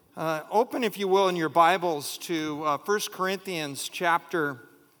Open, if you will, in your Bibles to 1 Corinthians chapter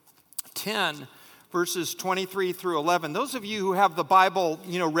 10, verses 23 through 11. Those of you who have the Bible,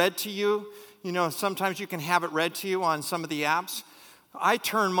 read to you, sometimes you can have it read to you on some of the apps. I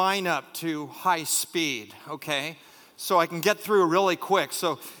turn mine up to high speed, okay? So I can get through really quick.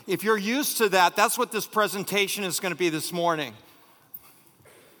 So if you're used to that, that's what this presentation is going to be this morning.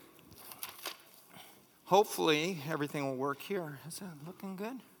 Hopefully, everything will work here. Is that looking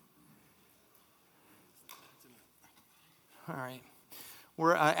good? All right.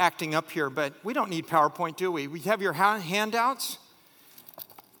 We're acting up here, but we don't need PowerPoint, do we? We have your handouts.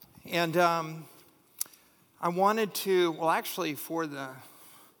 And I wanted to, we're going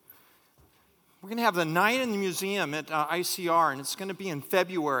to have the night in the museum at ICR, and it's going to be in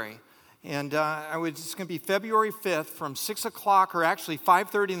February. And it's going to be February 5th from 6 o'clock, or actually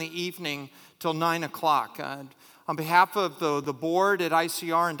 5:30 in the evening till 9 o'clock. On behalf of the board at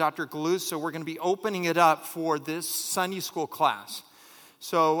ICR and Dr. Galusa, we're going to be opening it up for this Sunday school class.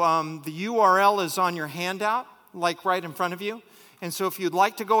 So the URL is on your handout, like right in front of you. And so if you'd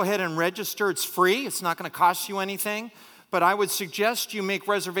like to go ahead and register, it's free. It's not going to cost you anything. But I would suggest you make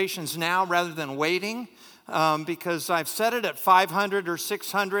reservations now rather than waiting, because I've set it at 500 or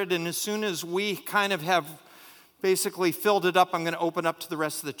 600, and as soon as we kind of have basically filled it up, I'm going to open up to the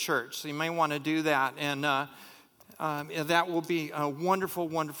rest of the church. So you may want to do that, and that will be a wonderful,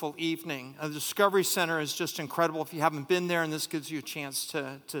 wonderful evening. The Discovery Center is just incredible if you haven't been there, and this gives you a chance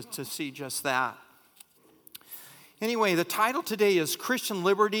to see just that. Anyway, the title today is Christian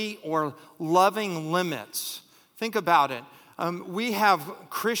Liberty or Loving Limits. Think about it. We have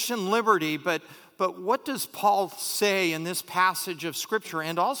Christian liberty, but what does Paul say in this passage of Scripture,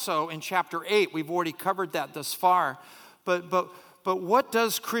 and also in chapter 8? We've already covered that thus far. But what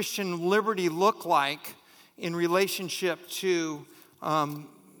does Christian liberty look like in relationship to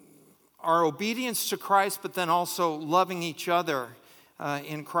our obedience to Christ, but then also loving each other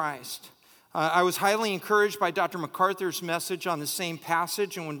in Christ? I was highly encouraged by Dr. MacArthur's message on the same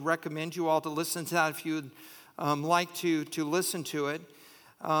passage, and would recommend you all to listen to that if you'd like to listen to it.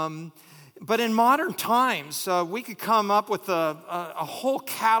 But in modern times, we could come up with a whole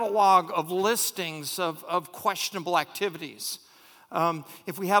catalog of listings of questionable activities.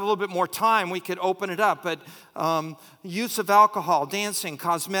 If we had a little bit more time, we could open it up. But use of alcohol, dancing,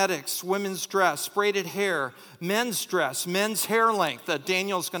 cosmetics, women's dress, braided hair, men's dress, men's hair length.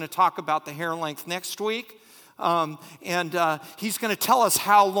 Daniel's going to talk about the hair length next week. And he's going to tell us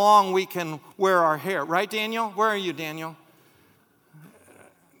how long we can wear our hair. Right, Daniel? Where are you, Daniel?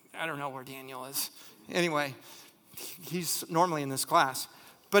 I don't know where Daniel is. Anyway, he's normally in this class.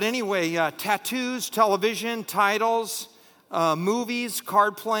 But anyway, tattoos, television, titles, movies,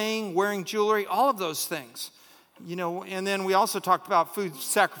 card playing, wearing jewelry, all of those things. And then we also talked about food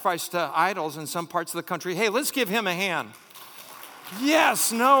sacrificed to idols in some parts of the country. Hey, let's give him a hand.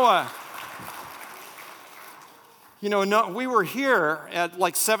 Yes, Noah. We were here at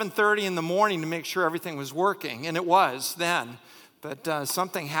like 7:30 in the morning to make sure everything was working, and it was then, but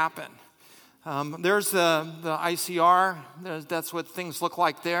something happened. There's the ICR. That's what things look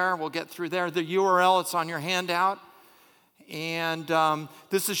like there. We'll get through there. The URL, it's on your handout. And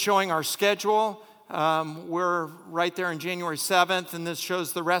this is showing our schedule. We're right there on January 7th, and this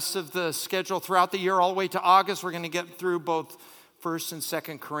shows the rest of the schedule throughout the year all the way to August. We're going to get through both 1st and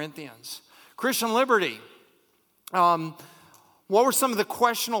 2nd Corinthians. Christian liberty. What were some of the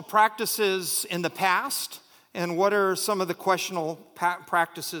questionable practices in the past, and what are some of the questionable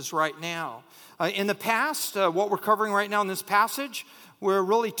practices right now? In the past, what we're covering right now in this passage were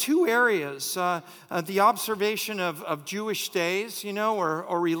really two areas. The observation of Jewish days,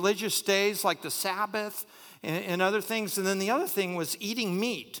 or religious days like the Sabbath and other things. And then the other thing was eating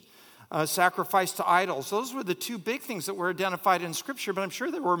meat, sacrificed to idols. Those were the two big things that were identified in Scripture, but I'm sure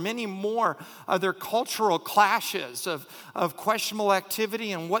there were many more other cultural clashes of questionable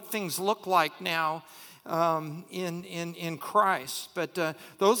activity and what things look like now in Christ. But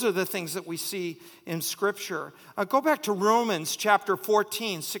those are the things that we see in Scripture. Go back to Romans chapter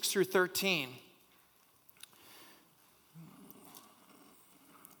 14, 6 through 13.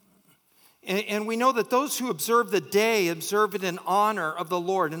 And we know that those who observe the day observe it in honor of the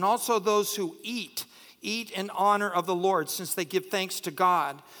Lord, and also those who eat in honor of the Lord, since they give thanks to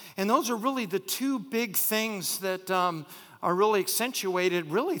God. And those are really the two big things that are really accentuated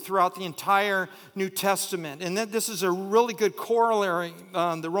really throughout the entire New Testament. And this is a really good corollary,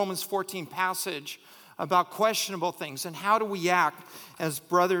 the Romans 14 passage about questionable things and how do we act as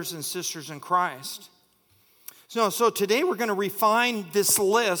brothers and sisters in Christ. So today we're going to refine this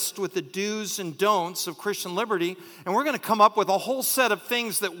list with the do's and don'ts of Christian liberty, and we're going to come up with a whole set of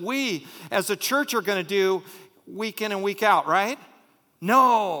things that we as a church are going to do week in and week out, right?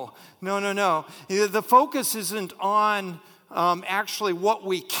 No. The focus isn't on actually what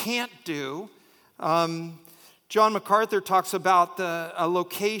we can't do. John MacArthur talks about a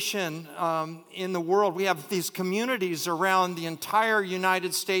location in the world. We have these communities around the entire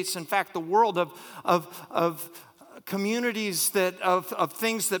United States, in fact, the world of communities of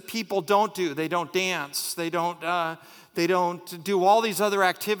things that people don't do. They don't dance. They don't do all these other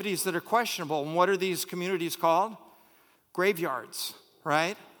activities that are questionable. And what are these communities called? Graveyards,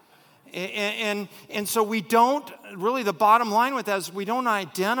 right? And so we don't, really the bottom line with that is we don't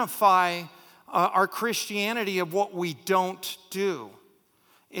identify our Christianity of what we don't do.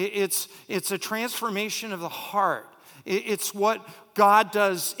 It's a transformation of the heart. It's what God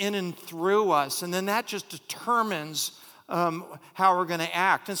does in and through us, and then that just determines how we're going to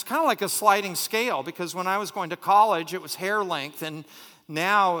act. And it's kind of like a sliding scale, because when I was going to college, it was hair length, and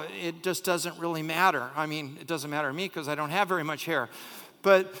now it just doesn't really matter. I mean, it doesn't matter to me because I don't have very much hair.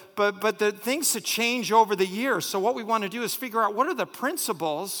 But the things that change over the years. So what we want to do is figure out what are the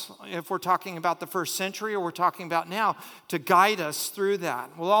principles, if we're talking about the first century or we're talking about now, to guide us through that.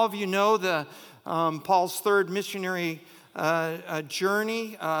 Well, all of you know Paul's third missionary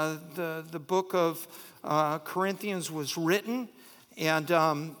journey. The book of Corinthians was written,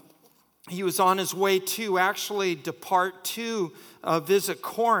 and he was on his way to actually depart to visit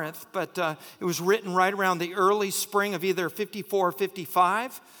Corinth, but it was written right around the early spring of either 54 or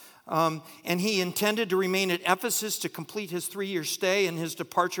 55. And he intended to remain at Ephesus to complete his 3-year stay, and his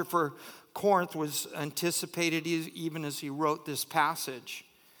departure for Corinth was anticipated even as he wrote this passage.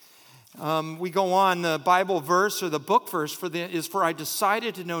 We go on, the Bible verse or the book verse is for I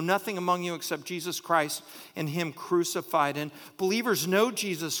decided to know nothing among you except Jesus Christ and him crucified. And believers know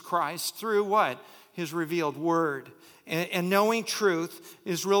Jesus Christ through what? His revealed word. And knowing truth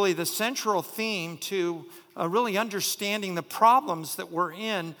is really the central theme to really understanding the problems that were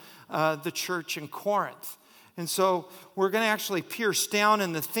in the church in Corinth. And so we're going to actually pierce down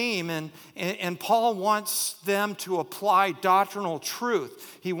in the theme, and Paul wants them to apply doctrinal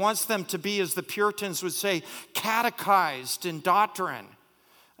truth. He wants them to be, as the Puritans would say, catechized in doctrine,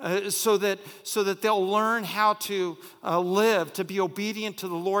 so that they'll learn how to live, to be obedient to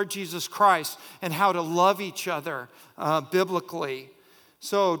the Lord Jesus Christ, and how to love each other biblically.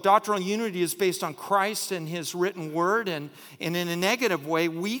 So doctrinal unity is based on Christ and his written word, and in a negative way,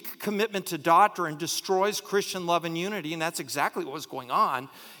 weak commitment to doctrine destroys Christian love and unity, and that's exactly what was going on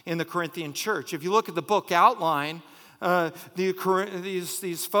in the Corinthian church. If you look at the book outline,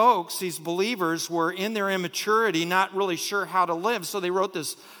 these folks, these believers, were in their immaturity, not really sure how to live, so they wrote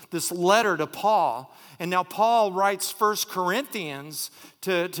this letter to Paul. And now Paul writes 1 Corinthians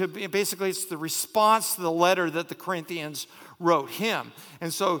to basically, it's the response to the letter that the Corinthians wrote him.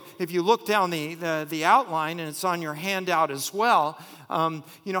 And so if you look down the outline, and it's on your handout as well,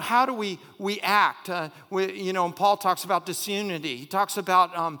 how do we act? And Paul talks about disunity. He talks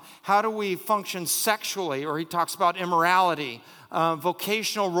about how do we function sexually, or he talks about immorality,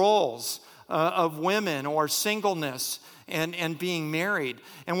 vocational roles of women, or singleness, and being married.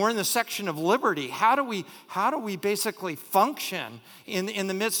 And we're in the section of liberty. How do we basically function in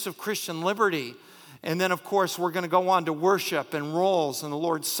the midst of Christian liberty? And then, of course, we're going to go on to worship and roles and the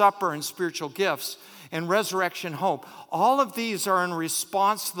Lord's Supper and spiritual gifts and resurrection hope. All of these are in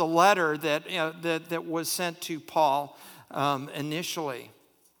response to the letter that was sent to Paul initially.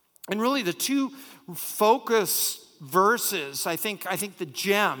 And really, the two focus verses, I think the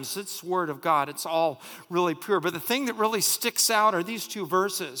gems, it's Word of God, it's all really pure. But the thing that really sticks out are these two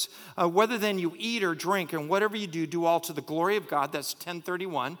verses. Whether then you eat or drink, and whatever you do, do all to the glory of God. That's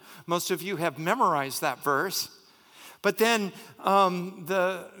 10:31. Most of you have memorized that verse. But then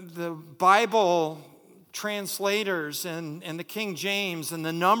the Bible translators and the King James and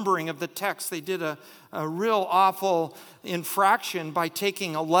the numbering of the text, they did a real awful infraction by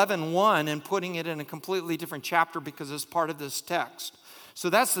taking 11:1 and putting it in a completely different chapter because it's part of this text. So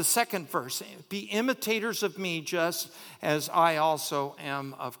that's the second verse. Be imitators of me just as I also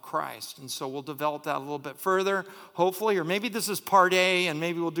am of Christ. And so we'll develop that a little bit further, hopefully, or maybe this is part A and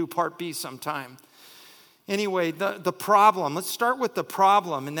maybe we'll do part B sometime. Anyway, the problem. Let's start with the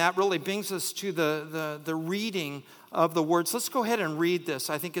problem, and that really brings us to the reading of the words. Let's go ahead and read this.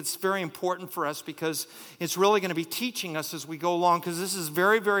 I think it's very important for us because it's really going to be teaching us as we go along, because this is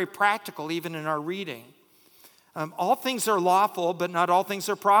very, very practical even in our reading. All things are lawful, but not all things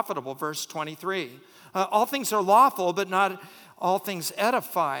are profitable, verse 23. All things are lawful, but not all things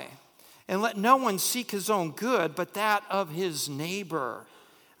edify. And let no one seek his own good, but that of his neighbor.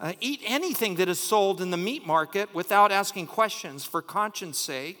 Eat anything that is sold in the meat market without asking questions for conscience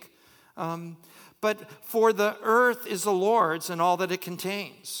sake. But for the earth is the Lord's and all that it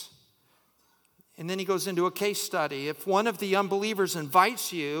contains. And then he goes into a case study. If one of the unbelievers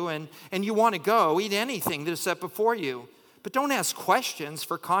invites you and you want to go, eat anything that is set before you. But don't ask questions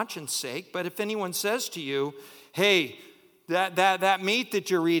for conscience sake. But if anyone says to you, hey, that meat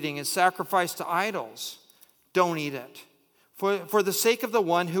that you're eating is sacrificed to idols, don't eat it. For the sake of the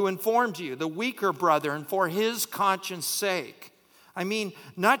one who informed you, the weaker brother, and for his conscience sake. I mean,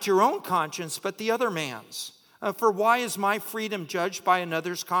 not your own conscience, but the other man's. For why is my freedom judged by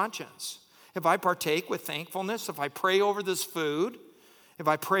another's conscience? If I partake with thankfulness, if I pray over this food, if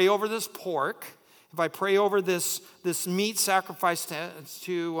I pray over this pork, if I pray over this meat sacrificed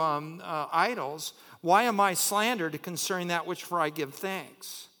to idols, why am I slandered concerning that which for I give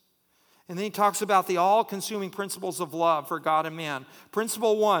thanks? And then he talks about the all-consuming principles of love for God and man.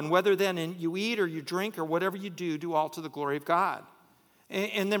 Principle 1, whether then you eat or you drink or whatever you do all to the glory of God.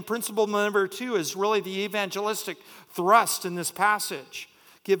 And then principle number 2 is really the evangelistic thrust in this passage.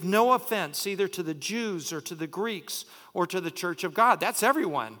 Give no offense either to the Jews or to the Greeks or to the church of God. That's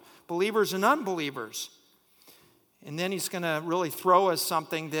everyone, believers and unbelievers. And then he's going to really throw us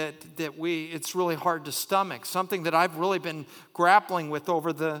something that it's really hard to stomach, something that I've really been grappling with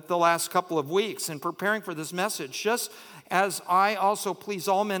over the last couple of weeks in preparing for this message. Just as I also please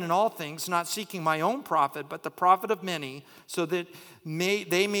all men in all things, not seeking my own profit, but the profit of many, so that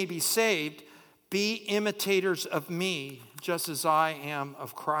they may be saved, be imitators of me, just as I am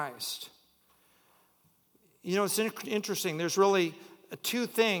of Christ. You know, it's interesting. There's really two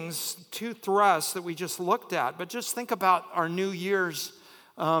thrusts that we just looked at. But just think about our New Year's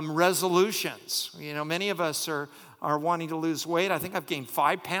resolutions. You know, many of us are wanting to lose weight. I think I've gained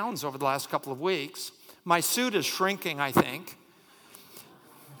 5 pounds over the last couple of weeks. My suit is shrinking, I think.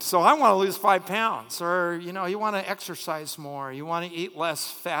 So I want to lose 5 pounds. Or, you know, you want to exercise more. You want to eat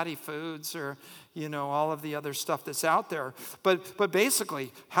less fatty foods or, you know, all of the other stuff that's out there. But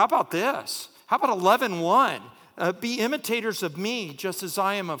basically, how about this? How about 11:1? Be imitators of me just as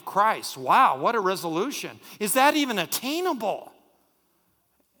I am of Christ. Wow, what a resolution. Is that even attainable?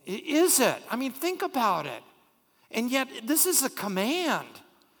 Is it? I mean, think about it. And yet, this is a command.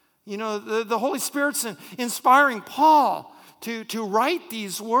 You know, the Holy Spirit's inspiring Paul to write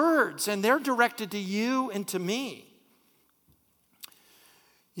these words, and they're directed to you and to me.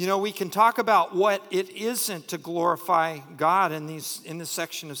 You know, we can talk about what it isn't to glorify God in this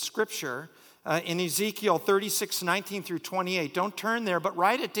section of Scripture. In Ezekiel 36, 19 through 28. Don't turn there, but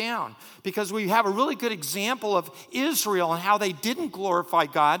write it down, because we have a really good example of Israel and how they didn't glorify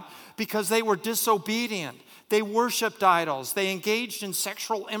God because they were disobedient. They worshiped idols. They engaged in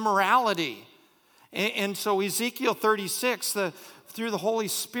sexual immorality. And so Ezekiel 36, through the Holy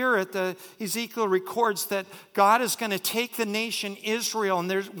Spirit, Ezekiel records that God is going to take the nation Israel, and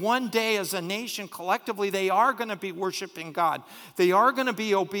there's one day as a nation collectively, they are going to be worshiping God. They are going to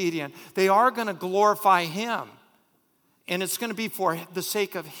be obedient. They are going to glorify Him. And it's going to be for the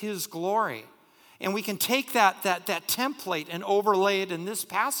sake of His glory. And we can take that template and overlay it in this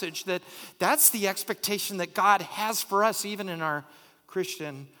passage, that's the expectation that God has for us, even in our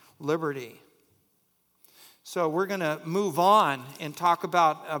Christian liberty. So we're going to move on and talk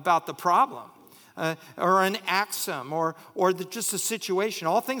about the problem or an axiom or just a situation.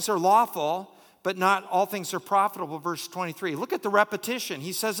 All things are lawful, but not all things are profitable, verse 23. Look at the repetition.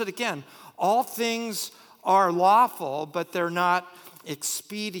 He says it again. All things are lawful, but they're not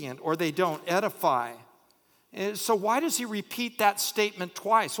expedient, or they don't edify. So why does he repeat that statement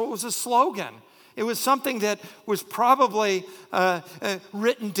twice? What was the slogan? It was something that was probably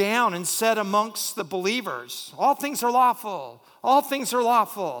written down and said amongst the believers. All things are lawful. All things are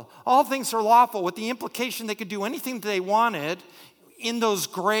lawful. All things are lawful, with the implication they could do anything they wanted in those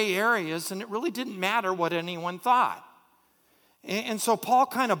gray areas, and it really didn't matter what anyone thought. And so Paul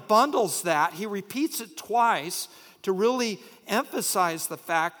kind of bundles that. He repeats it twice to really emphasize the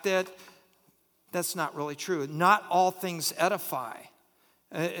fact that that's not really true. Not all things edify.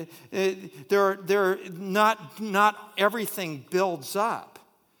 Not everything builds up.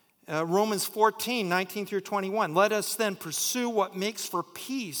 Romans 14, 19 through 21. Let us then pursue what makes for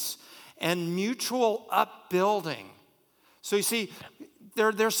peace and mutual upbuilding. So you see,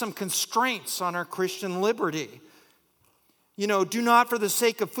 there's some constraints on our Christian liberty. You know, do not for the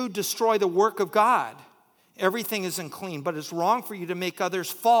sake of food destroy the work of God. Everything is unclean, but it's wrong for you to make others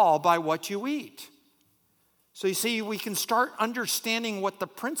fall by what you eat. So you see, we can start understanding what the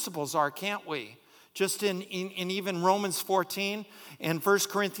principles are, can't we? just in even Romans 14 and 1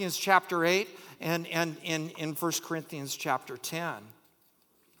 Corinthians chapter 8 and in 1 Corinthians chapter 10.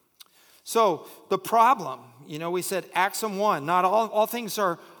 So the problem, we said axiom 1, not all things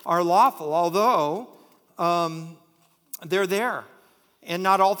are lawful, although they're there. And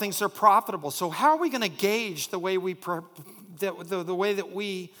not all things are profitable. So how are we going to gauge the way the way that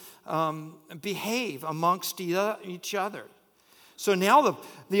we behave amongst each other? So now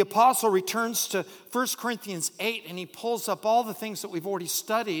the apostle returns to 1 Corinthians 8, and he pulls up all the things that we've already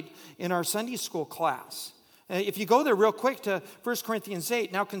studied in our Sunday school class. If you go there real quick to 1 Corinthians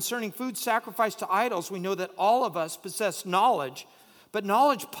 8, now concerning food sacrificed to idols, we know that all of us possess knowledge, but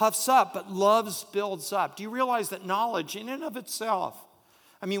knowledge puffs up, but love builds up. Do you realize that knowledge in and of itself,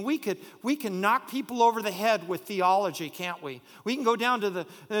 we can knock people over the head with theology, can't we? We can go down to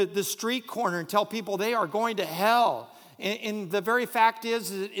the street corner and tell people they are going to hell. And the very fact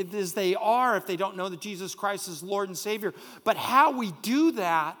is they are if they don't know that Jesus Christ is Lord and Savior. But how we do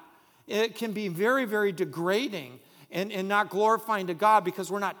that, it can be very, very degrading and not glorifying to God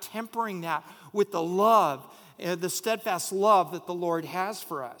because we're not tempering that with the love, the steadfast love that the Lord has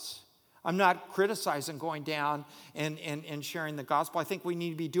for us. I'm not criticizing going down and sharing the gospel. I think we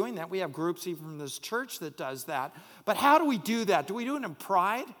need to be doing that. We have groups even from this church that does that. But how do we do that? Do we do it in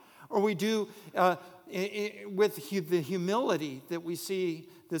pride? Or we do with the humility that we see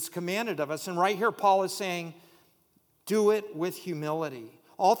that's commanded of us? And right here Paul is saying, do it with humility.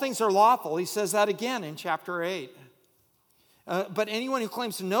 All things are lawful. He says that again in chapter 8. But anyone who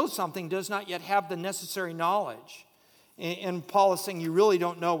claims to know something does not yet have the necessary knowledge. And Paul is saying you really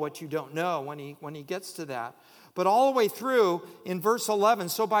don't know what you don't know when he gets to that. But all the way through in verse 11,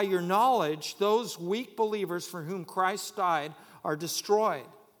 so by your knowledge, those weak believers for whom Christ died are destroyed.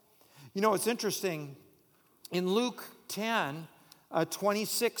 It's interesting. In Luke 10,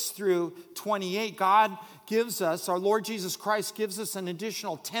 26 through 28, God gives us, our Lord Jesus Christ gives us an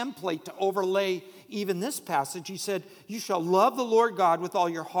additional template to overlay even this passage. He said, you shall love the Lord God with all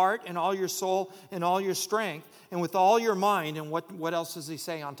your heart and all your soul and all your strength and with all your mind. And what else does he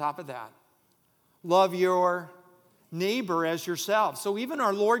say on top of that? Love your neighbor as yourself. So even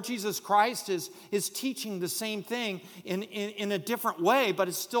our Lord Jesus Christ is teaching the same thing in a different way, but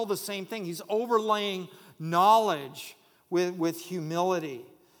it's still the same thing. He's overlaying knowledge with humility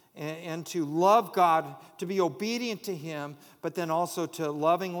and to love God, to be obedient to Him, but then also to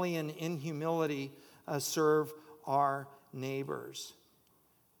lovingly and in humility serve our neighbors.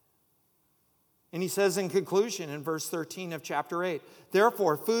 And he says in conclusion in verse 13 of chapter 8,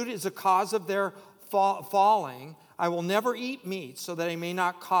 therefore food is a cause of their falling. I will never eat meat so that I may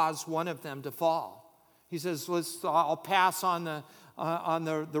not cause one of them to fall. He says, I'll pass on the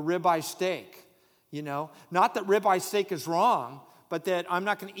ribeye steak. Not that ribeye steak is wrong, but that I'm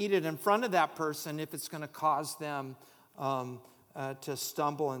not going to eat it in front of that person if it's going to cause them to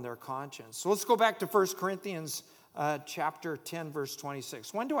stumble in their conscience. So let's go back to 1 Corinthians chapter 10, verse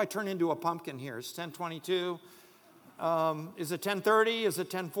 26. When do I turn into a pumpkin here? Is it 10:22? Is it 10:30? Is it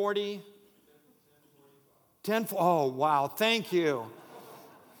 10:40? 10. Oh, wow. Thank you.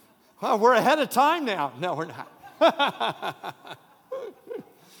 Well, we're ahead of time now. No, we're not.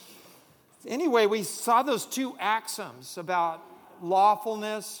 Anyway, we saw those two axioms about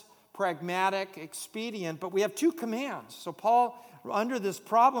lawfulness, pragmatic, expedient, but we have two commands. So Paul, under this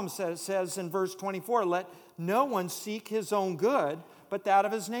problem, says in verse 24, let no one seek his own good, but that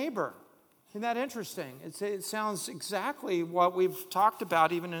of his neighbor. Isn't that interesting? It sounds exactly what we've talked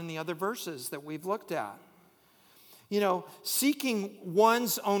about even in the other verses that we've looked at. Seeking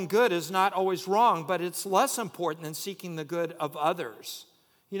one's own good is not always wrong, but it's less important than seeking the good of others.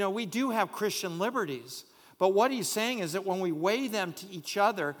 We do have Christian liberties, but what he's saying is that when we weigh them to each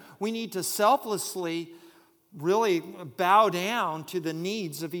other, we need to selflessly really bow down to the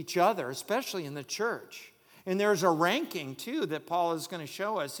needs of each other, especially in the church. And there's a ranking, too, that Paul is going to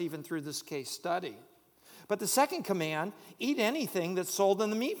show us even through this case study. But the second command, eat anything that's sold in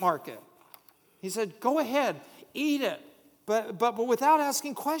the meat market. He said, go ahead, eat it, but without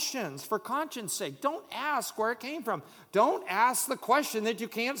asking questions for conscience sake. Don't ask where it came from. Don't ask the question that you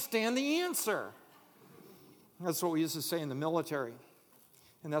can't stand the answer. That's what we used to say in the military.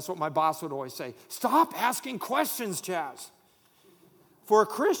 And that's what my boss would always say. Stop asking questions, Chaz. For a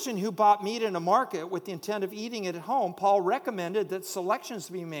Christian who bought meat in a market with the intent of eating it at home, Paul recommended that selections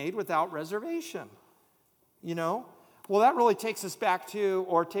be made without reservation. Well, that really takes us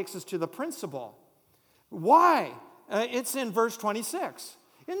to the principle. Why? It's in verse 26.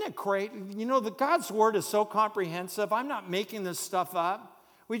 Isn't it great? God's word is so comprehensive. I'm not making this stuff up.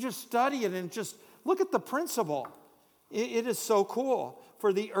 We just study it and just look at the principle. It is so cool.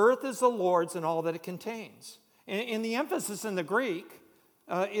 for the earth is the Lord's and all that it contains. And the emphasis in the Greek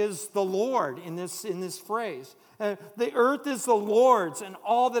is the Lord in this phrase. The earth is the Lord's and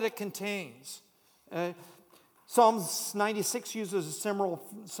all that it contains. Psalms 96 uses a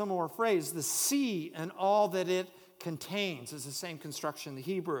similar phrase. The sea and all that it contains is the same construction in the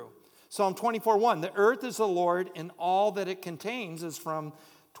Hebrew. Psalm 24:1, the earth is the Lord and all that it contains is from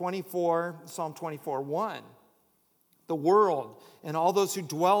Psalm 24:1. The world and all those who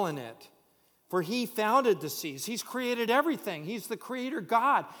dwell in it. For he founded the seas. He's created everything. He's the creator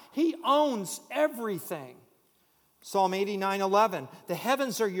God. He owns everything. Psalm 89:11. The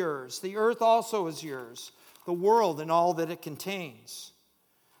heavens are yours. The earth also is yours. The world and all that it contains.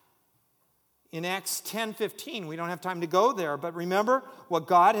 In Acts 10:15, we don't have time to go there, but remember, what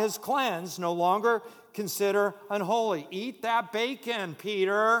God has cleansed, no longer consider unholy. Eat that bacon,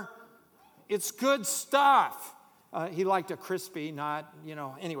 Peter. It's good stuff. He liked a crispy, not,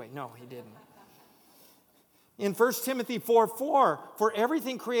 anyway, no, he didn't. In 1 Timothy 4:4, for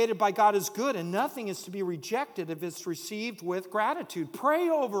everything created by God is good, and nothing is to be rejected if it's received with gratitude. Pray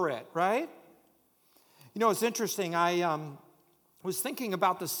over it, right? It's interesting. I was thinking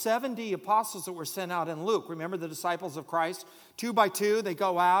about the 70 apostles that were sent out in Luke. Remember the disciples of Christ? 2 by 2, they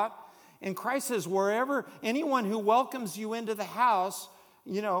go out. And Christ says, wherever, anyone who welcomes you into the house,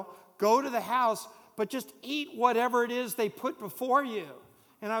 go to the house, but just eat whatever it is they put before you.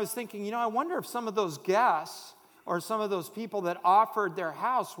 And I was thinking, I wonder if some of those guests or some of those people that offered their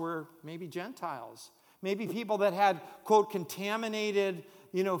house were maybe Gentiles. Maybe people that had, quote, contaminated,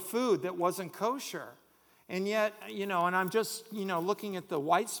 food that wasn't kosher. And yet, and I'm just, looking at the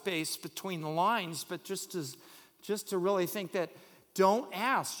white space between the lines, but just to really think that don't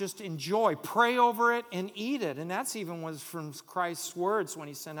ask, just enjoy, pray over it and eat it. And that's even was from Christ's words when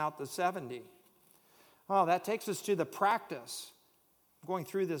he sent out the 70. Well, that takes us to the practice. I'm going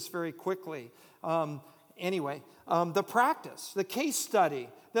through this very quickly. The practice, the case study.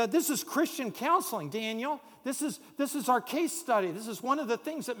 This is Christian counseling, Daniel. This is our case study. This is one of the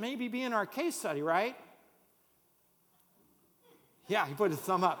things that maybe be in our case study, right? Yeah, he put his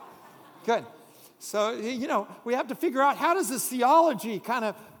thumb up. Good. So, we have to figure out how does this theology kind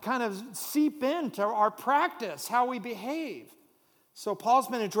of seep into our practice, how we behave. So Paul's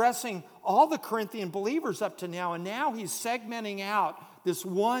been addressing all the Corinthian believers up to now, and now he's segmenting out this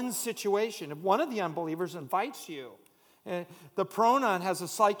one situation. If one of the unbelievers invites you, the pronoun has a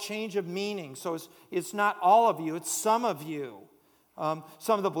slight change of meaning, so it's not all of you, it's some of you.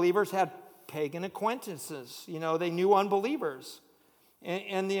 Some of the believers had pagan acquaintances. They knew unbelievers.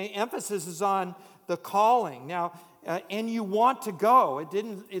 And the emphasis is on the calling. Now, and you want to go. It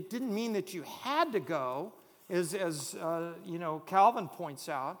didn't mean that you had to go, as Calvin points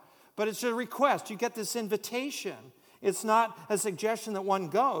out, but it's a request. You get this invitation. It's not a suggestion that one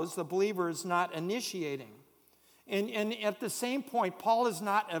goes. The believer is not initiating. And at the same point, Paul is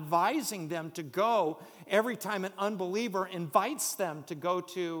not advising them to go every time an unbeliever invites them to go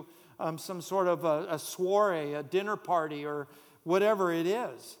to some sort of a soiree, a dinner party, or whatever it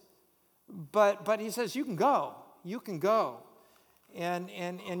is. But he says, you can go. You can go.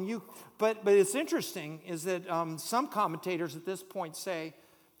 But it's interesting is that some commentators at this point say,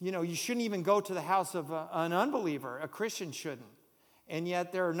 you shouldn't even go to the house of an unbeliever. A Christian shouldn't. And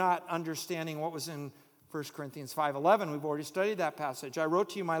yet they're not understanding what was in 1 Corinthians 5:11. We've already studied that passage. I wrote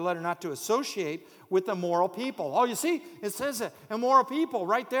to you my letter not to associate with immoral people. Oh, you see, it says it. Immoral people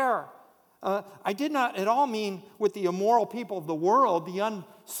right there. I did not at all mean with the immoral people of the world, the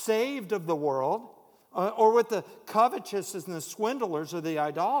unsaved of the world, or with the covetous and the swindlers or the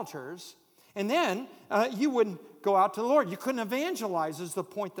idolaters. And then you wouldn't go out to the Lord. You couldn't evangelize is the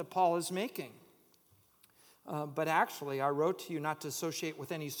point that Paul is making. But actually, I wrote to you not to associate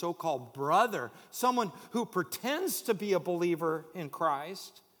with any so-called brother, someone who pretends to be a believer in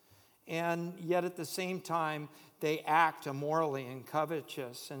Christ, and yet at the same time, they act immorally and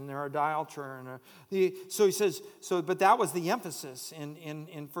covetous, and they're idolater. So he says, but that was the emphasis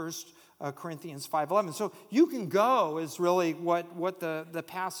in 1 Corinthians 5:11. So you can go is really what the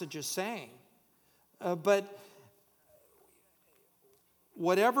passage is saying. But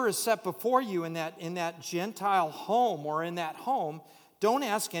whatever is set before you in that Gentile home or in that home, don't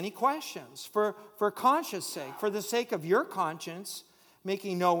ask any questions for conscience sake, for the sake of your conscience,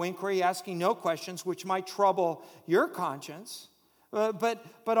 making no inquiry, asking no questions, which might trouble your conscience, but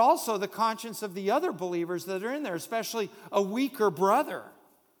also the conscience of the other believers that are in there, especially a weaker brother.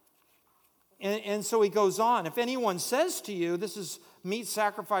 And so he goes on. If anyone says to you, this is meat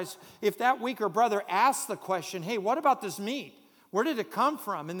sacrifice, if that weaker brother asks the question, hey, what about this meat? Where did it come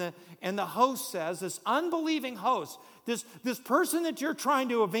from? And the host says, this unbelieving host This person that you're trying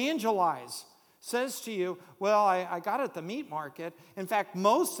to evangelize says to you, well, I got it at the meat market. In fact,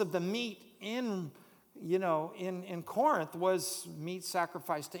 most of the meat in Corinth was meat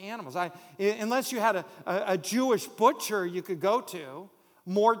sacrificed to animals. Unless you had a Jewish butcher you could go to.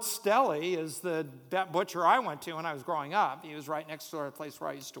 Morse is that butcher I went to when I was growing up. He was right next door to the place where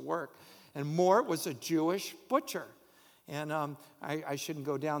I used to work. And Mort was a Jewish butcher. And I shouldn't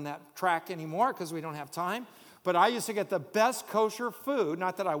go down that track anymore because we don't have time. But I used to get the best kosher food.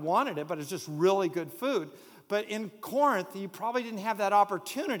 Not that I wanted it, but it's just really good food. But in Corinth, you probably didn't have that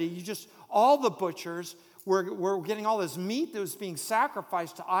opportunity. All the butchers were getting all this meat that was being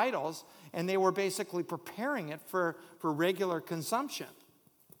sacrificed to idols, and they were basically preparing it for regular consumption.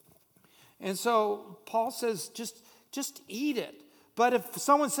 And so Paul says, just eat it. But if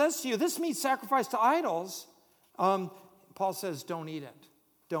someone says to you, this meat's sacrificed to idols, Paul says, don't eat it.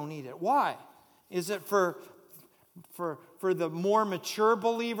 Don't eat it. Why? Is it for the more mature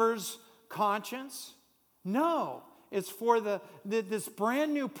believer's conscience? No. It's for this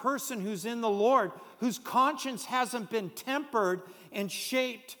brand new person who's in the Lord, whose conscience hasn't been tempered and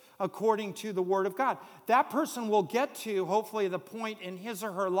shaped according to the Word of God. That person will get to, hopefully, the point in his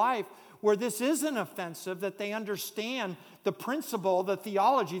or her life where this isn't offensive, that they understand the principle, the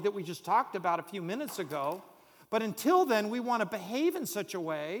theology that we just talked about a few minutes ago. But until then, we want to behave in such a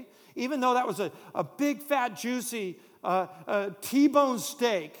way, even though that was a big, fat, juicy T-bone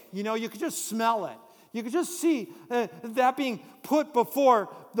steak, you could just smell it. You could just see that being put before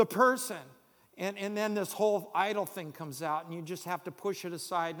the person. And then this whole idol thing comes out, and you just have to push it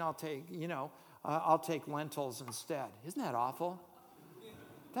aside, and I'll take lentils instead. Isn't that awful?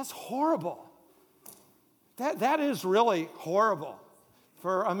 That's horrible. That is really horrible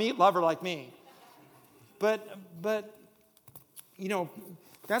for a meat lover like me. But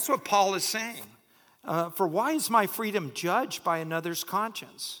that's what Paul is saying. For why is my freedom judged by another's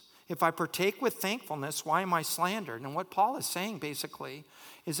conscience? If I partake with thankfulness, why am I slandered? And what Paul is saying basically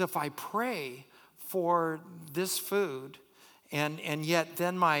is if I pray for this food and yet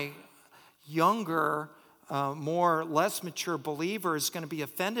then my younger, less mature believer is going to be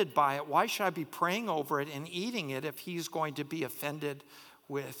offended by it, why should I be praying over it and eating it if he's going to be offended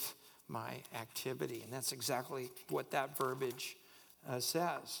with my activity? And that's exactly what that verbiage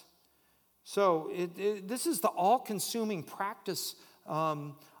says. So this is the all-consuming practice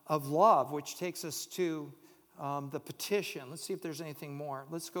of love, which takes us to the petition. Let's see if there's anything more.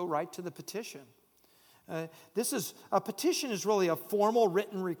 Let's go right to the petition. A petition is really a formal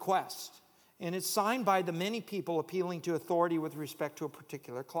written request, and it's signed by the many people appealing to authority with respect to a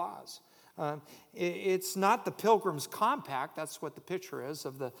particular clause. It's not the Pilgrim's Compact. That's what the picture is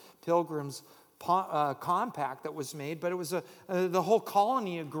of the Pilgrim's Compact that was made, but it was the whole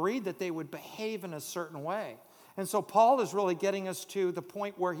colony agreed that they would behave in a certain way. And so Paul is really getting us to the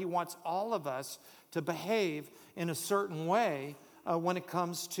point where he wants all of us to behave in a certain way when it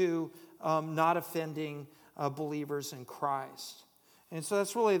comes to not offending believers in Christ. And so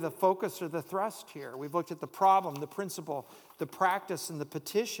that's really the focus or the thrust here. We've looked at the problem, the principle, the practice, and the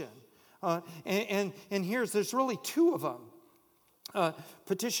petition. And there's really two of them.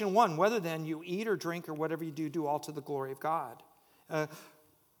 Petition 1, whether then you eat or drink or whatever you do, do all to the glory of God.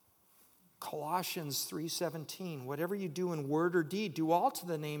 Colossians 3:17, whatever you do in word or deed, do all to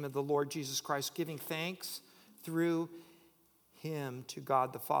the name of the Lord Jesus Christ, giving thanks through him to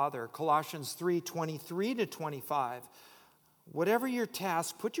God the Father. Colossians 3:23-25, whatever your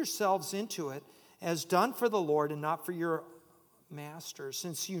task, put yourselves into it as done for the Lord and not for your master,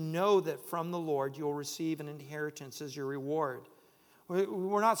 since you know that from the Lord you will receive an inheritance as your reward.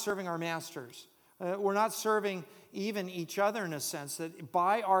 We're not serving our masters. We're not serving even each other in a sense, that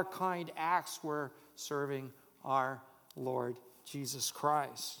by our kind acts we're serving our Lord Jesus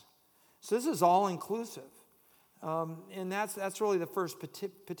Christ. So this is all inclusive. And that's really the first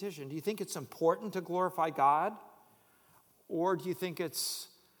petition. Do you think it's important to glorify God? Or do you think it's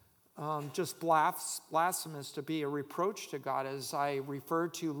just blasphemous to be a reproach to God, as I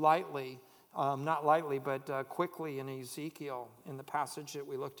referred to lightly, not lightly, but quickly in Ezekiel in the passage that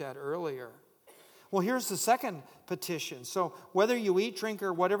we looked at earlier? Well, here's the second petition. So whether you eat, drink,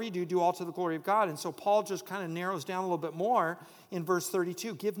 or whatever you do, do all to the glory of God. And so Paul just kind of narrows down a little bit more in verse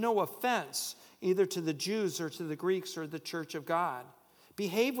 32. Give no offense either to the Jews or to the Greeks or the church of God.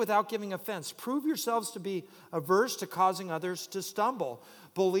 Behave without giving offense. Prove yourselves to be averse to causing others to stumble,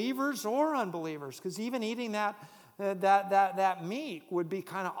 believers or unbelievers, because even eating that meat would be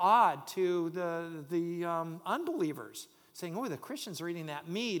kind of odd to the unbelievers, saying, "Oh, the Christians are eating that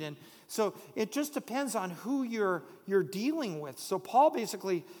meat." And so it just depends on who you're dealing with. So Paul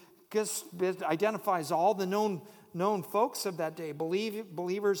basically just identifies all the known known folks of that day,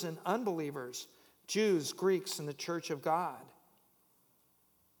 believers and unbelievers, Jews, Greeks, and the church of God.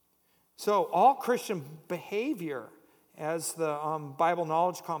 So all Christian behavior, as the Bible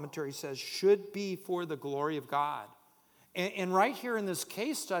Knowledge Commentary says, should be for the glory of God. And right here in this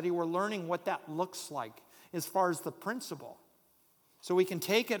case study, we're learning what that looks like as far as the principle. So we can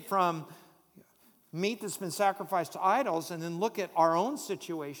take it from meat that's been sacrificed to idols and then look at our own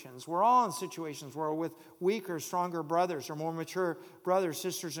situations. We're all in situations where we're with weaker, stronger brothers or more mature brothers,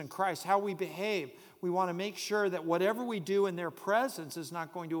 sisters in Christ. How we behave, we want to make sure that whatever we do in their presence is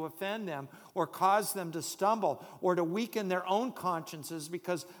not going to offend them or cause them to stumble or to weaken their own consciences,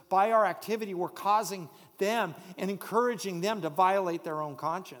 because by our activity we're causing them and encouraging them to violate their own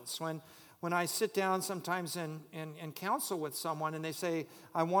conscience. When I sit down sometimes and counsel with someone and they say,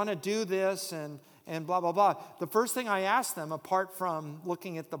 I want to do this and blah, blah, blah. The first thing I ask them, apart from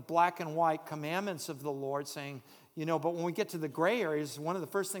looking at the black and white commandments of the Lord, saying, but when we get to the gray areas, one of the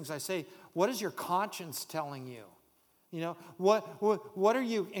first things I say, what is your conscience telling you? What are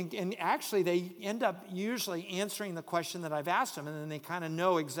you, and actually they end up usually answering the question that I've asked them, and then they kind of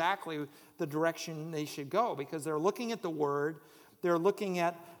know exactly the direction they should go, because they're looking at the Word, they're looking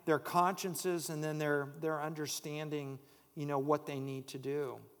at their consciences, and then they're understanding, what they need to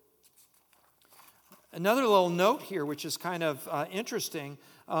do. Another little note here, which is kind of interesting,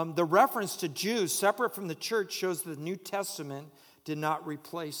 the reference to Jews separate from the church shows that the New Testament did not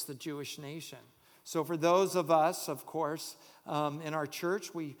replace the Jewish nation. So for those of us, of course, in our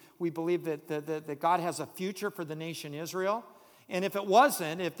church, we believe that God has a future for the nation Israel. And if it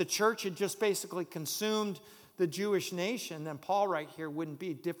wasn't, if the church had just basically consumed the Jewish nation, then Paul right here wouldn't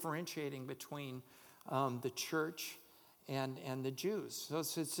be differentiating between the church and the Jews. So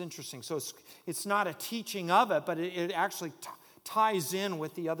it's interesting. So it's not a teaching of it, but it actually ties in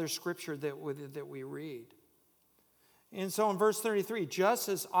with the other scripture that we read. And so in verse 33, just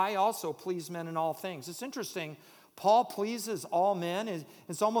as I also please men in all things. It's interesting. Paul pleases all men.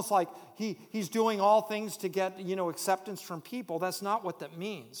 It's almost like he's doing all things to get acceptance from people. That's not what that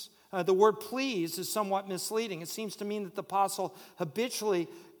means. The word please is somewhat misleading. It seems to mean that the apostle habitually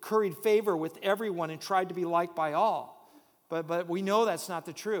curried favor with everyone and tried to be liked by all. But we know that's not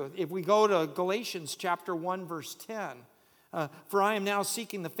the truth. If we go to Galatians chapter 1, verse 10, for I am now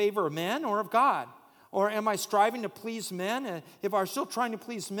seeking the favor of men or of God? Or am I striving to please men? If I were still trying to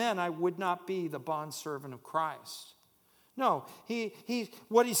please men, I would not be the bondservant of Christ. No,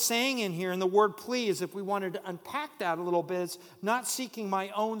 what he's saying in here in the word please, if we wanted to unpack that a little bit, is not seeking my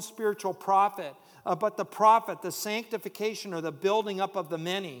own spiritual profit, but the profit, the sanctification or the building up of the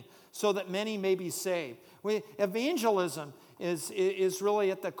many, so that many may be saved. Evangelism is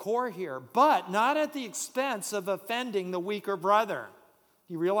really at the core here, but not at the expense of offending the weaker brother.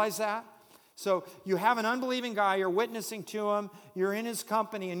 Do you realize that? So you have an unbelieving guy, you're witnessing to him, you're in his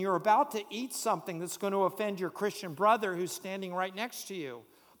company, and you're about to eat something that's going to offend your Christian brother who's standing right next to you.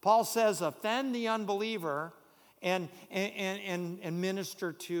 Paul says, offend the unbeliever and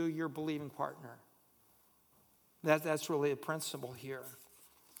minister to your believing partner. That's really a principle here.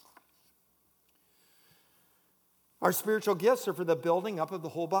 Our spiritual gifts are for the building up of the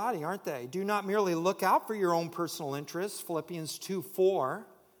whole body, aren't they? Do not merely look out for your own personal interests, Philippians 2:4.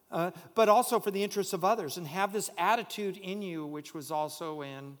 But also for the interests of others, and have this attitude in you which was also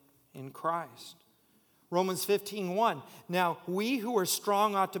in Christ. Romans 15:1. Now we who are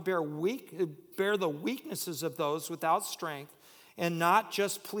strong ought to bear the weaknesses of those without strength, and not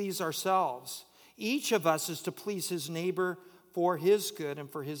just please ourselves. Each of us is to please his neighbor for his good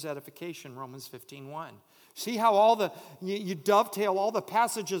and for his edification. Romans 15:1. See how you dovetail all the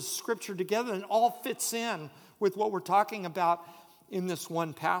passages of Scripture together, and it all fits in with what we're talking about in this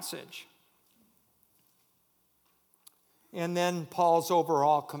one passage. And then Paul's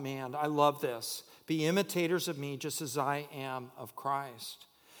overall command. I love this. Be imitators of me just as I am of Christ.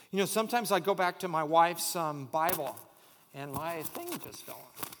 Sometimes I go back to my wife's Bible, and my thing just fell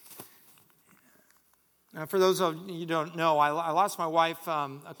off. Now, for those of you who don't know, I lost my wife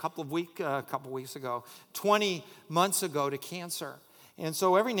a couple weeks ago, 20 months ago, to cancer. And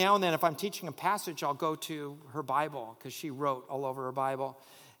so every now and then, if I'm teaching a passage, I'll go to her Bible, because she wrote all over her Bible.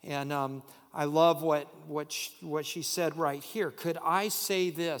 And I love what she said right here. Could I say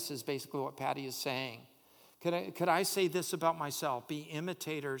this, is basically what Patty is saying. Could I say this about myself? Be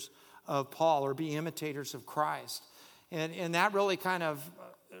imitators of Paul, or be imitators of Christ. And that really kind of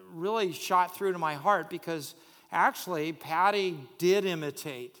really shot through to my heart, because actually Patty did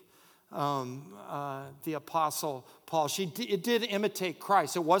imitate the Apostle Paul. It did imitate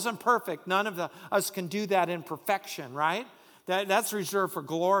Christ. It wasn't perfect. None of us can do that in perfection, right? That's reserved for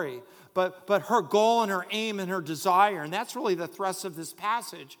glory. but her goal and her aim and her desire, and that's really the thrust of this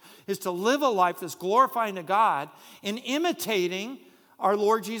passage, is to live a life that's glorifying to God and imitating our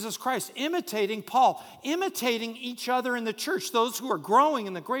Lord Jesus Christ, imitating Paul, imitating each other in the church, those who are growing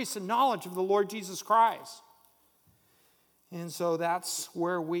in the grace and knowledge of the Lord Jesus Christ. And so that's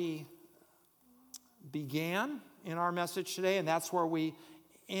where we began in our message today, and that's where we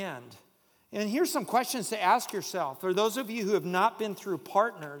end. And here's some questions to ask yourself. For those of you who have not been through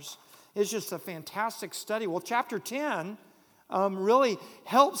Partners, it's just a fantastic study. Well, chapter 10 really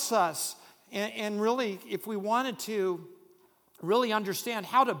helps us, and really, if we wanted to really understand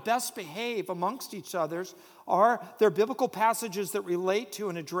how to best behave amongst each others, are there biblical passages that relate to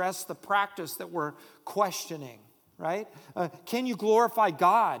and address the practice that we're questioning, right? Can you glorify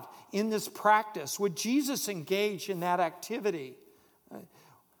God in this practice? Would Jesus engage in that activity?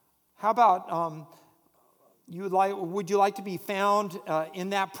 How about would you like to be found in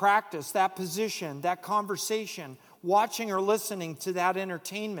that practice, that position, that conversation, watching or listening to that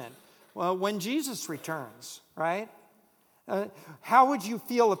entertainment when Jesus returns, right? How would you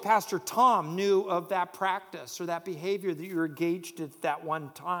feel if Pastor Tom knew of that practice or that behavior that you were engaged at that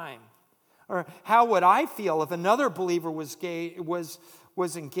one time? Or how would I feel if another believer was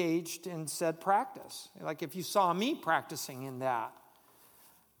engaged in said practice? Like if you saw me practicing in that.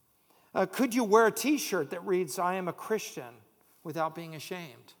 Could you wear a t-shirt that reads, "I am a Christian," without being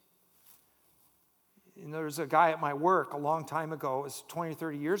ashamed? And there was a guy at my work a long time ago, it was 20 or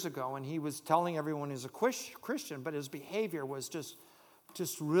 30 years ago, and he was telling everyone he's a Christian, but his behavior was just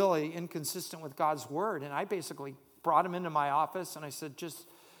really inconsistent with God's word. And I basically brought him into my office, and I said, just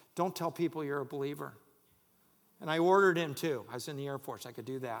don't tell people you're a believer. And I ordered him too. I was in the Air Force, I could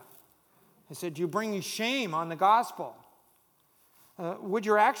do that. I said, you bring shame on the gospel. Would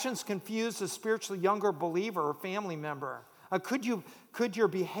your actions confuse a spiritually younger believer or family member? Could your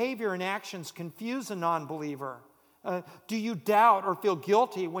behavior and actions confuse a non-believer? Do you doubt or feel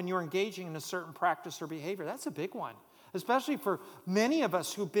guilty when you're engaging in a certain practice or behavior? That's a big one, especially for many of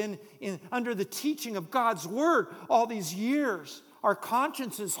us who've been under the teaching of God's word all these years. Our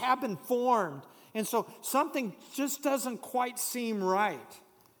consciences have been formed, and so something just doesn't quite seem right.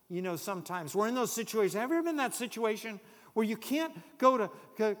 You know, sometimes we're in those situations. Have you ever been in that situation where you can't go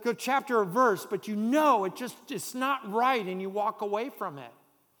chapter or verse, but you know it's not right, and you walk away from it?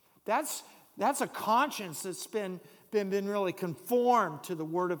 That's a conscience that's been really conformed to the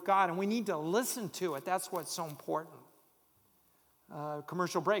Word of God, and we need to listen to it. That's what's so important.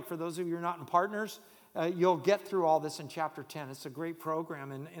 Commercial break. For those of you who are not in Partners, you'll get through all this in chapter 10. It's a great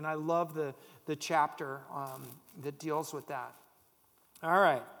program, and I love the chapter that deals with that. All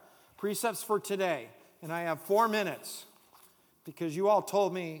right, precepts for today, and I have 4 minutes, because you all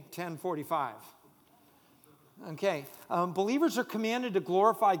told me 10:45. Okay, believers are commanded to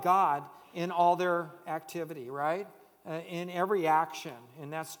glorify God in all their activity, right? In every action,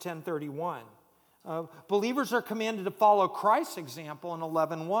 and that's 10:31. Believers are commanded to follow Christ's example in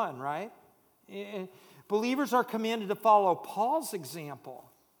 11:1, right? Believers are commanded to follow Paul's example,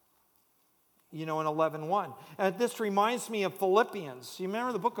 in 11:1. This reminds me of Philippians. You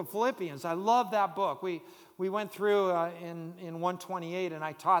remember the book of Philippians? I love that book. We went through in 128, and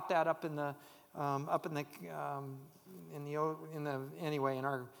I taught that in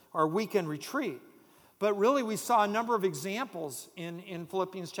our weekend retreat. But really, we saw a number of examples in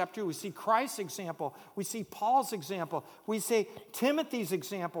Philippians chapter 2. We see Christ's example. We see Paul's example. We see Timothy's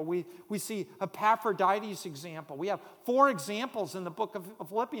example. We see Epaphroditus' example. We have 4 examples in the book of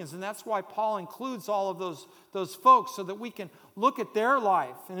Philippians, and that's why Paul includes all of those folks, so that we can look at their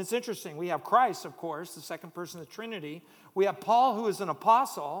life. And it's interesting. We have Christ, of course, the second person of the Trinity. We have Paul, who is an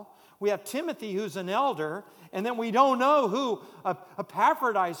apostle. We have Timothy, who's an elder, and then we don't know who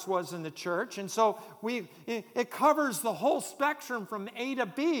Epaphroditus was in the church. And so it covers the whole spectrum from A to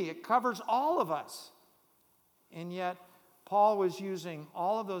B. It covers all of us. And yet, Paul was using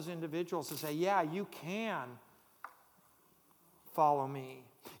all of those individuals to say, yeah, you can follow me.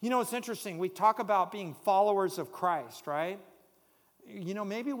 It's interesting. We talk about being followers of Christ, right?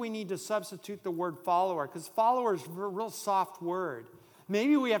 Maybe we need to substitute the word follower, because follower is a real soft word.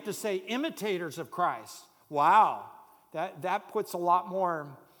 Maybe we have to say imitators of Christ. Wow, that puts a lot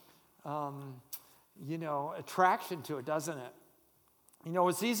more, attraction to it, doesn't it?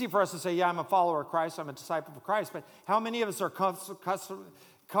 It's easy for us to say, yeah, I'm a follower of Christ, I'm a disciple of Christ, but how many of us are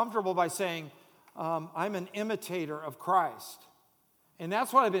comfortable by saying, I'm an imitator of Christ? And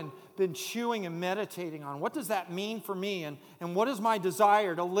that's what I've been chewing and meditating on. What does that mean for me? And what is my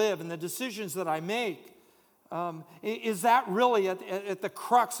desire to live and the decisions that I make? Is that really at the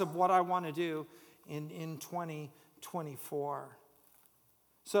crux of what I want to do in 2024?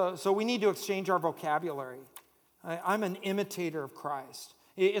 So we need to exchange our vocabulary. I'm an imitator of Christ.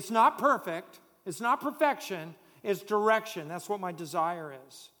 It's not perfect. It's not perfection. It's direction. That's what my desire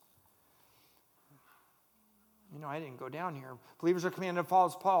is. I didn't go down here. Believers are commanded to follow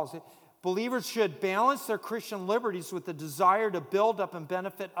Paul's. Believers should balance their Christian liberties with the desire to build up and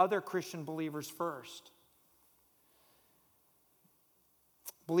benefit other Christian believers first.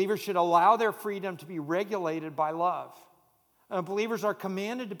 Believers should allow their freedom to be regulated by love. Believers are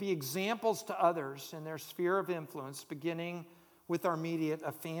commanded to be examples to others in their sphere of influence, beginning with our immediate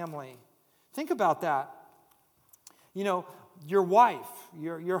family. Think about that. Your wife,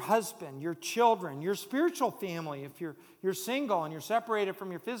 your husband, your children, your spiritual family. If you're single and you're separated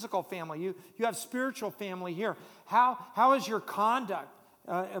from your physical family, you have spiritual family here. How is your conduct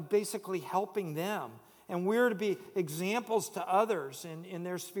basically helping them? And we're to be examples to others in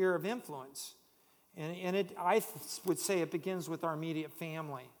their sphere of influence. And I would say it begins with our immediate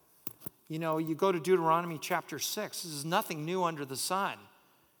family. You go to Deuteronomy chapter 6. This is nothing new under the sun.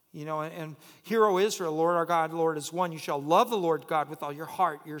 And hear, O Israel, Lord our God, Lord is one. You shall love the Lord God with all your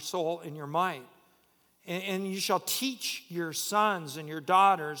heart, your soul, and your might. And you shall teach your sons and your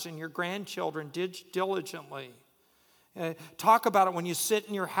daughters and your grandchildren diligently. Talk about it when you sit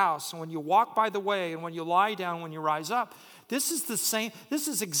in your house and when you walk by the way and when you lie down, when you rise up. This is the same. This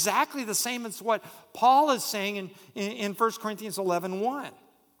is exactly the same as what Paul is saying in 1 Corinthians 11:1.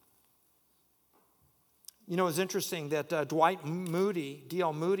 It's interesting that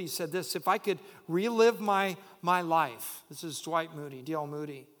D.L. Moody said this: if I could relive my life, this is Dwight Moody, D.L.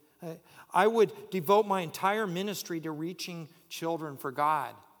 Moody, I would devote my entire ministry to reaching children for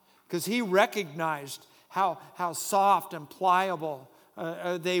God, because he recognized how soft and pliable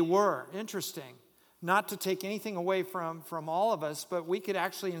they were. Interesting. Not to take anything away from all of us, but we could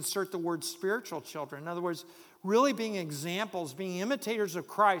actually insert the word spiritual children. In other words, really being examples, being imitators of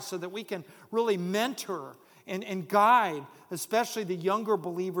Christ, so that we can really mentor and guide, especially the younger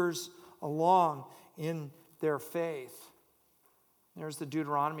believers, along in their faith. There's the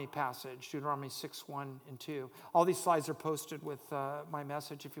Deuteronomy passage, Deuteronomy 6:1 and 2. All these slides are posted with my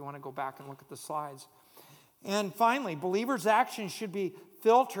message if you want to go back and look at the slides. And finally, believers' actions should be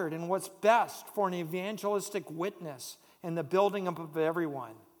filtered in what's best for an evangelistic witness and the building up of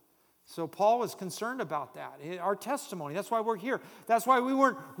everyone. So Paul was concerned about that. Our testimony, that's why we're here. That's why we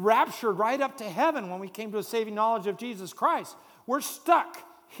weren't raptured right up to heaven when we came to a saving knowledge of Jesus Christ. We're stuck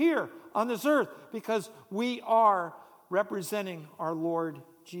here on this earth because we are representing our Lord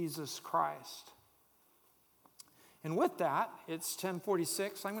Jesus Christ. And with that, it's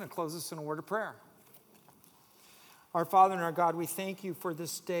 10:46. I'm going to close this in a word of prayer. Our Father and our God, we thank you for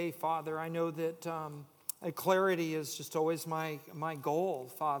this day, Father. I know that clarity is just always my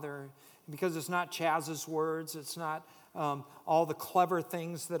goal, Father, because it's not Chaz's words, it's not all the clever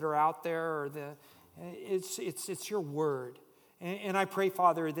things that are out there, or it's your word. And I pray,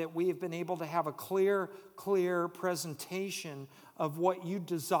 Father, that we have been able to have a clear presentation of what you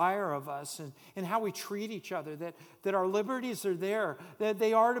desire of us and how we treat each other, that our liberties are there, that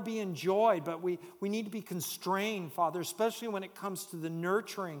they are to be enjoyed, but we need to be constrained, Father, especially when it comes to the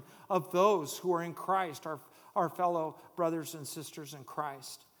nurturing of those who are in Christ, our fellow brothers and sisters in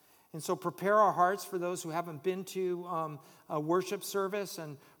Christ. And so prepare our hearts for those who haven't been to a worship service,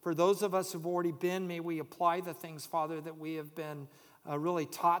 and for those of us who have already been, may we apply the things, Father, that we have been really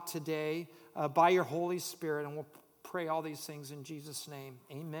taught today by your Holy Spirit, and we'll pray all these things in Jesus' name.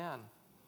 Amen.